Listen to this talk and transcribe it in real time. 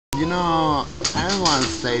You know, I just want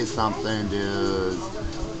to say something, dude.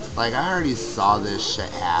 Like, I already saw this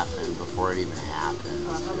shit happen before it even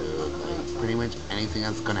happens, dude. Like, pretty much anything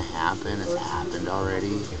that's gonna happen has happened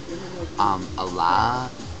already.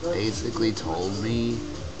 Allah basically told me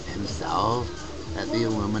himself that the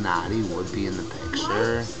Illuminati would be in the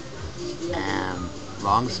picture. And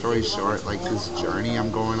long story short, like, this journey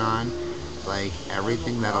I'm going on, like,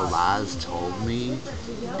 everything that Allah has told me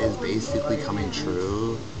is basically coming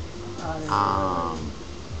true. Um,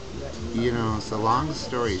 so long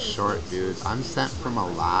story short, dude, I'm sent from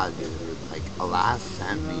Allah, dude. Like, Allah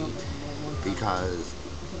sent me because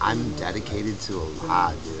I'm dedicated to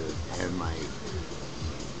Allah, dude. And, like,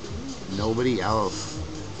 nobody else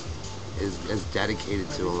is as dedicated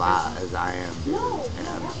to Allah as I am, dude.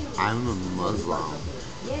 And I'm a Muslim.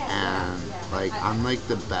 And, like, I'm, like,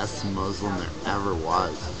 the best Muslim there ever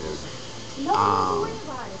was, dude.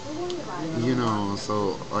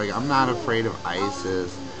 So, like, I'm not afraid of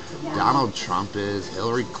ISIS. Donald Trump is,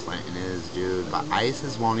 Hillary Clinton is, dude, but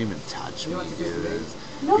ISIS won't even touch me, dude,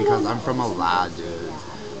 because I'm from Allah, dude.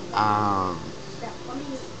 I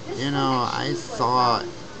saw,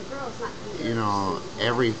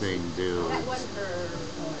 everything, dude.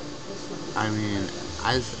 I mean,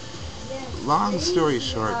 long story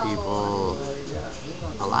short, people,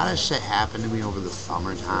 a lot of shit happened to me over the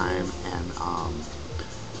summertime, and,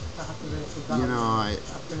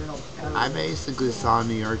 I basically saw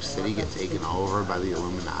New York City get taken over by the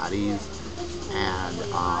Illuminatis, and,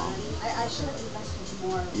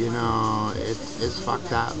 it's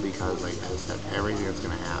fucked up because, like I said, everything that's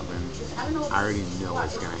gonna happen, I already know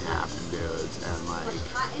what's gonna happen, dudes, and, like,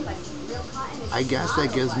 I guess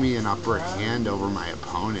that gives me an upper hand over my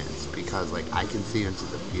opponents, because, like, I can see into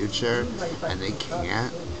the future, and they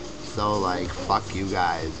can't. So, like, fuck you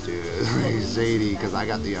guys, dude. Shady, because I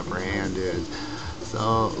got the upper hand, dude.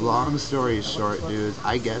 So, long story short, dude,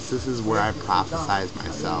 I guess this is where I prophesize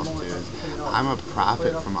myself, dude. I'm a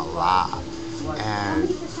prophet from Allah. And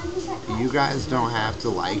you guys don't have to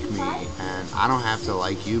like me, and I don't have to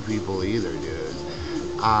like you people either, dude.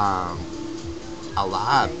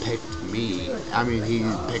 Allah picked me. I mean, he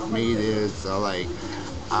picked me, dude, so, like,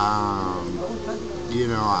 I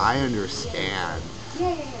understand.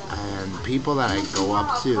 And people that I go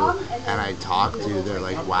up to and I talk to, they're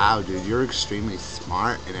like, wow, dude, you're extremely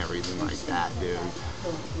smart and everything like that, dude.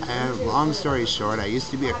 And long story short, I used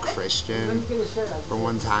to be a Christian for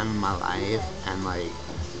one time in my life, and, like,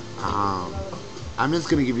 I'm just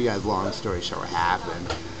gonna give you guys long story short what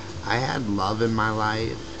happened. I had love in my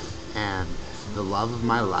life, and the love of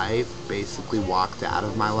my life basically walked out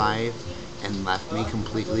of my life and left me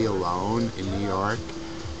completely alone in New York.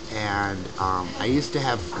 And I used to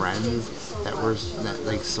have friends that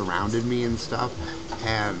like surrounded me and stuff,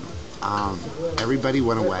 and everybody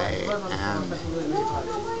went away, and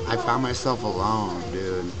I found myself alone,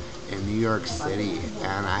 dude, in New York City,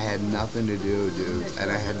 and I had nothing to do, dude,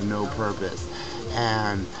 and I had no purpose,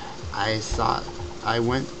 and I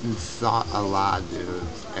went and sought Allah, dude,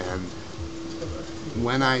 and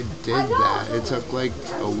when I did that, it took like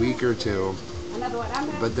a week or two,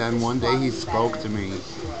 but then one day he spoke to me,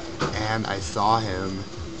 and I saw him,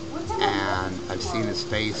 and I've seen his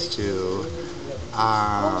face too.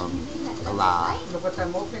 Allah,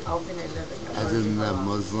 as in the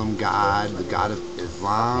Muslim God, the God of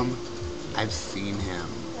Islam. I've seen him,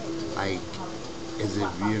 like, as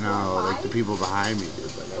if, like the people behind me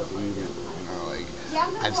did, like, I believe it, like,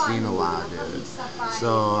 I've seen Allah, dude.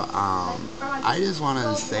 So, I just want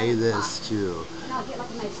to say this to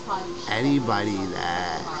anybody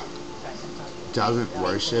that doesn't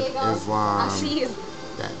worship Islam,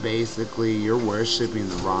 that basically you're worshiping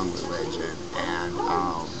the wrong religion, and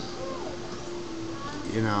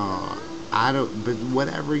but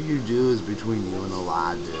whatever you do is between you and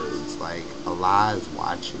Allah, dudes. Like, Allah is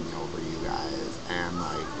watching over you guys, and,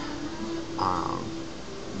 like,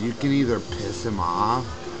 you can either piss him off,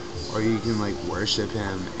 or you can, like, worship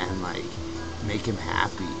him and, like, make him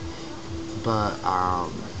happy. But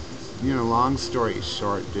long story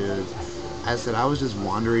short, dude, I said I was just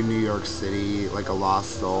wandering New York City like a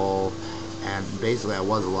lost soul, and basically I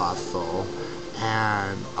was a lost soul,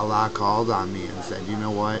 and Allah called on me and said, you know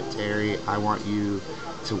what, Terry, I want you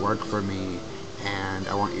to work for me, and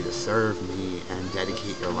I want you to serve me and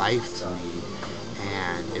dedicate your life to me,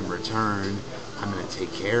 and in return, I'm going to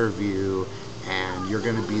take care of you, and you're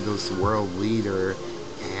going to be this world leader,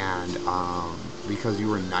 and because you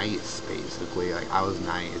were nice, basically, like, I was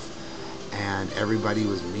nice, and everybody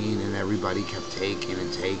was mean, and everybody kept taking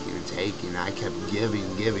and taking and taking, and I kept giving,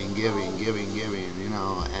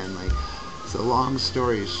 and, like, So long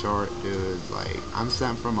story short, dudes, like, I'm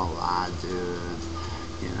sent from Allah, dudes.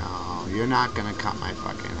 You know, you're not gonna cut my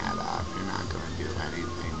fucking head off. You're not gonna do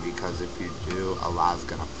anything, because if you do, Allah's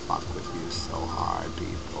gonna fuck with you so hard,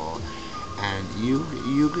 people. And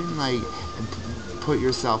you can, like, put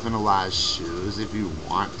yourself in Allah's shoes if you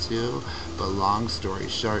want to, but long story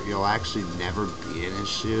short, you'll actually never be in his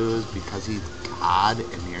shoes, because he's God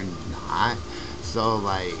and you're not. So,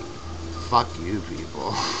 like, fuck you,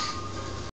 people.